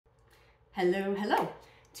Hello, hello.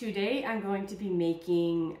 Today I'm going to be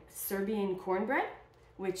making Serbian cornbread,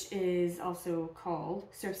 which is also called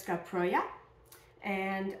Srpska Proja,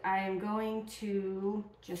 and I am going to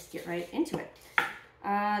just get right into it.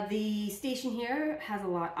 The station here has a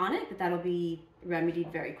lot on it, but that'll be remedied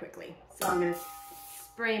very quickly. So I'm going to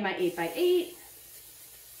spray my 8x8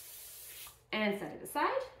 and set it aside.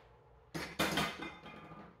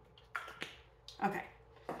 Okay.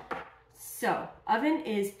 So, oven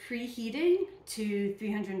is preheating to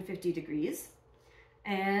 350 degrees.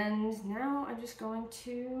 And now I'm just going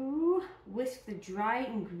to whisk the dry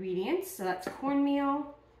ingredients. So that's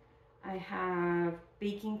cornmeal. I have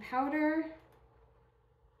baking powder.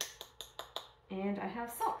 And I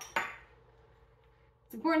have salt.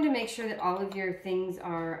 It's important to make sure that all of your things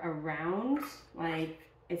are around. Like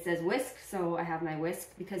it says whisk, so I have my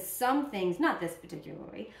whisk. Because some things, not this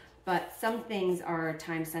particularly, but some things are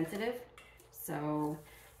time sensitive. So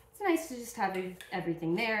it's nice to just have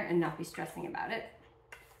everything there and not be stressing about it.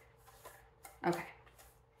 Okay.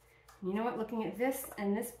 You know what? Looking at this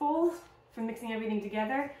and this bowl for mixing everything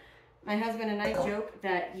together, my husband and I joke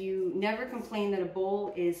that you never complain that a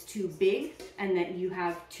bowl is too big and that you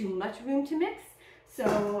have too much room to mix.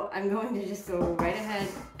 So I'm going to just go right ahead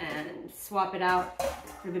and swap it out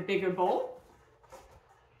for the bigger bowl.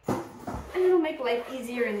 And it'll make life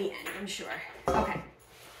easier in the end, I'm sure. Okay.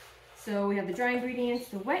 So we have the dry ingredients,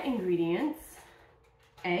 the wet ingredients,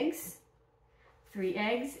 eggs, 3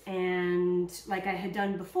 eggs, and like I had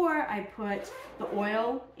done before, I put the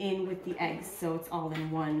oil in with the eggs, so it's all in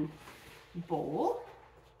one bowl.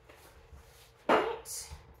 Right. Let's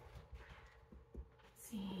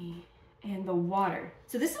see, and the water.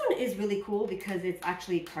 So this one is really cool because it's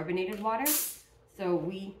actually carbonated water. So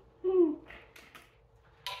we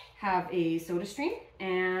have a soda stream,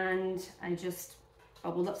 and I just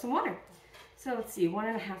bubbled up some water. So let's see,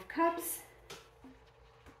 1.5 cups.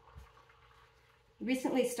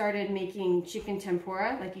 Recently started making chicken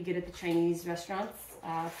tempura like you get at the Chinese restaurants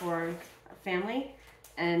for a family.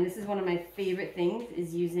 And this is one of my favorite things,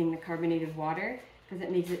 is using the carbonated water because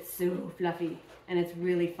it makes it so fluffy and it's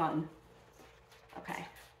really fun. Okay,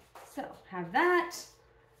 so have that.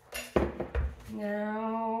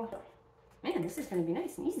 Now, man, this is gonna be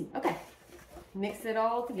nice and easy. Okay, mix it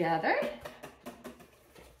all together.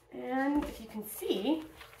 And if you can see,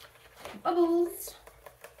 bubbles.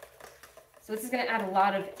 So this is going to add a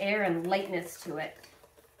lot of air and lightness to it.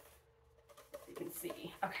 You can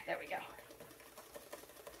see. Okay, there we go.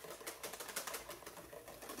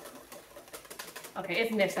 Okay,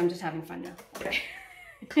 it's mixed. I'm just having fun now.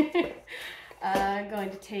 Okay. I'm going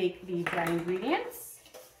to take the dry ingredients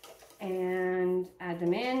and add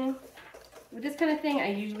them in. With this kind of thing,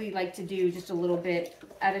 I usually like to do just a little bit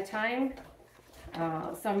at a time.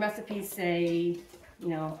 Some recipes say, you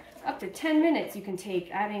know, up to 10 minutes you can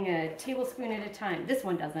take adding a tablespoon at a time. This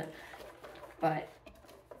one doesn't, but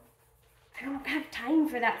I don't have time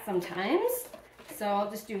for that sometimes. So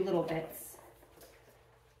I'll just do little bits.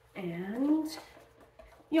 And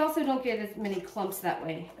you also don't get as many clumps that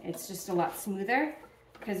way. It's just a lot smoother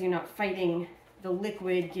because you're not fighting the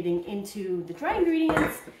liquid getting into the dry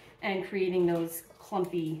ingredients and creating those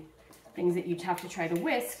clumpy things that you'd have to try to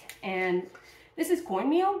whisk. And this is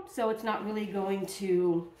cornmeal, so it's not really going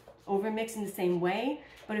to overmix in the same way.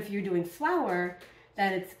 But if you're doing flour,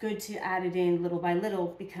 then it's good to add it in little by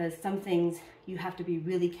little, because some things you have to be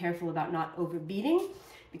really careful about not overbeating,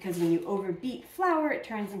 because when you overbeat flour, it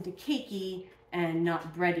turns into cakey and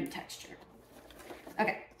not bready texture.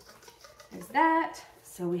 Okay, there's that.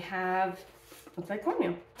 So we have, looks like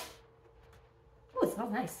cornmeal. Oh, it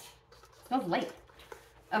smells nice. It smells light.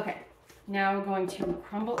 Okay, now we're going to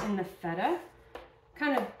crumble in the feta.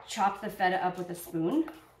 Kind of chop the feta up with a spoon,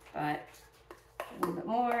 but a little bit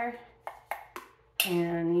more.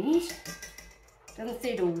 And it doesn't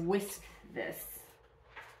say to whisk this.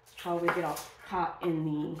 It's probably get all caught in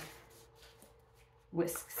the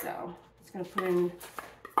whisk. So I'm just going to put in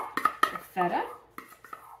the feta.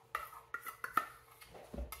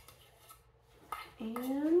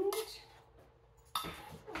 And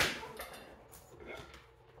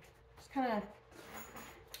just kind of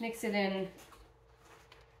mix it in.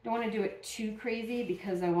 Don't want to do it too crazy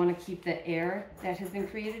because I want to keep the air that has been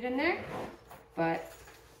created in there, but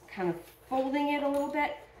kind of folding it a little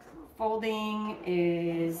bit. Folding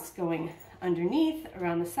is going underneath,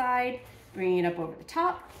 around the side, bringing it up over the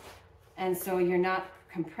top. And so you're not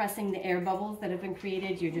compressing the air bubbles that have been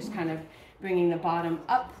created. You're just kind of bringing the bottom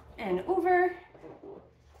up and over.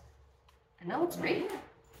 And that looks great.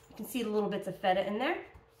 You can see the little bits of feta in there.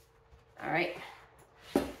 All right.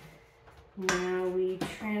 Now we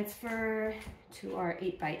transfer to our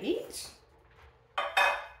 8x8.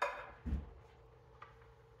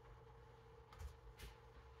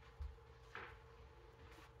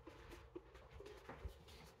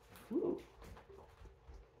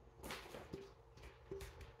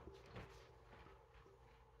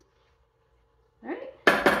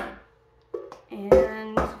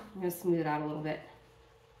 And I'm gonna smooth it out a little bit.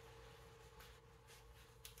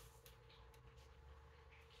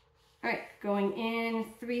 All right, going in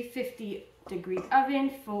 350 degree oven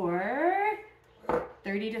for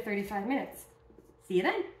 30 to 35 minutes. See you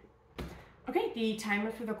then. Okay, the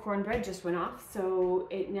timer for the cornbread just went off, so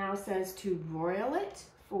it now says to broil it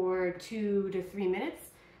for 2 to 3 minutes.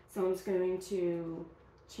 So I'm just going to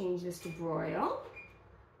change this to broil.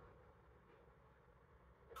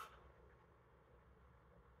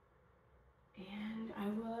 And I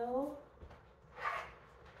will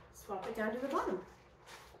swap it down to the bottom.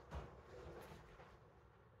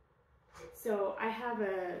 So I have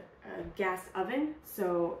a gas oven,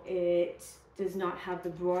 so it does not have the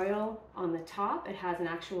broil on the top. It has an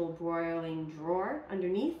actual broiling drawer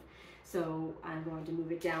underneath. So I'm going to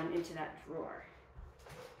move it down into that drawer.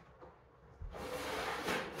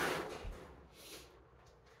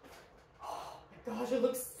 Oh my gosh, it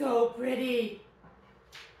looks so pretty.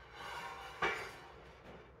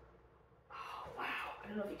 Oh wow, I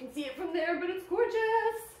don't know if you can see it from there, but it's gorgeous.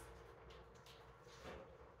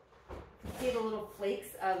 See the little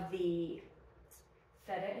flakes of the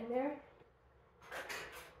feta in there?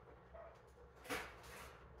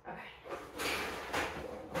 Okay.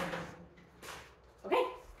 Okay,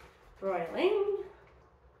 broiling.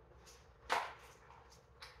 Okay.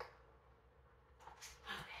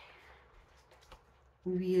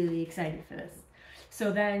 Really excited for this.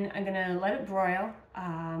 So then I'm gonna let it broil.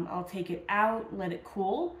 I'll take it out, let it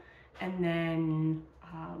cool, and then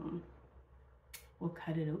we'll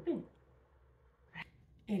cut it open.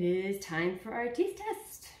 It is time for our taste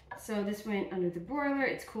test. So this went under the broiler.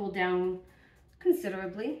 It's cooled down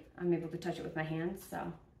considerably. I'm able to touch it with my hands,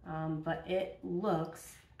 so, but it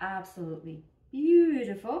looks absolutely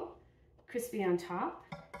beautiful. Crispy on top.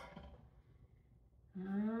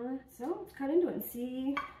 So let's cut into it and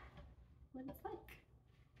see what it's like.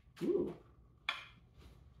 Ooh.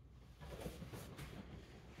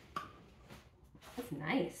 That's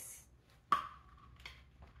nice.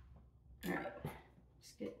 All right.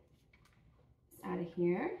 Out of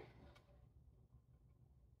here.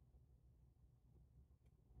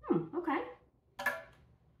 Okay.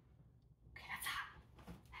 Okay, that's hot.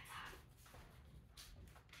 That's hot.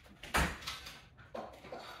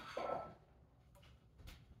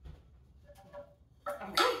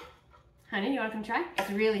 Okay. Honey, you want to come try? It's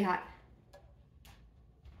really hot.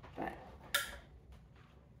 But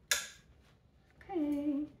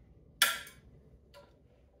okay.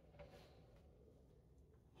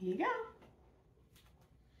 Here you go.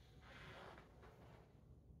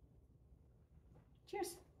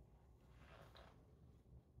 Cheers.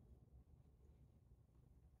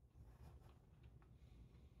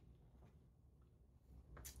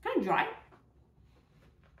 Kind of dry,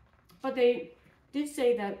 but they did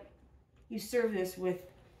say that you serve this with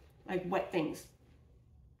like wet things,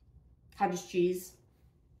 cottage cheese,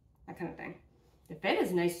 that kind of thing. The feta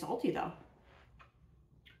is nice salty though.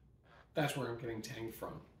 That's where I'm getting tang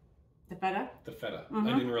from. The feta? The feta. I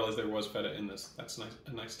didn't realize there was feta in this. That's nice,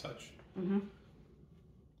 a nice touch.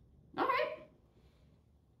 All right.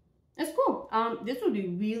 That's cool. This would be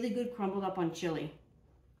really good crumbled up on chili.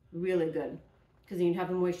 Really good. Because then you'd have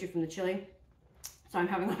the moisture from the chili. So I'm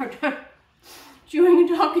having a hard time chewing and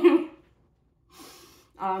talking.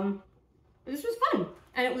 This was fun.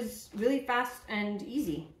 And it was really fast and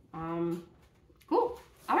easy. Cool.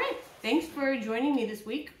 All right. Thanks for joining me this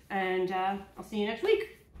week. And I'll see you next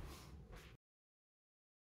week.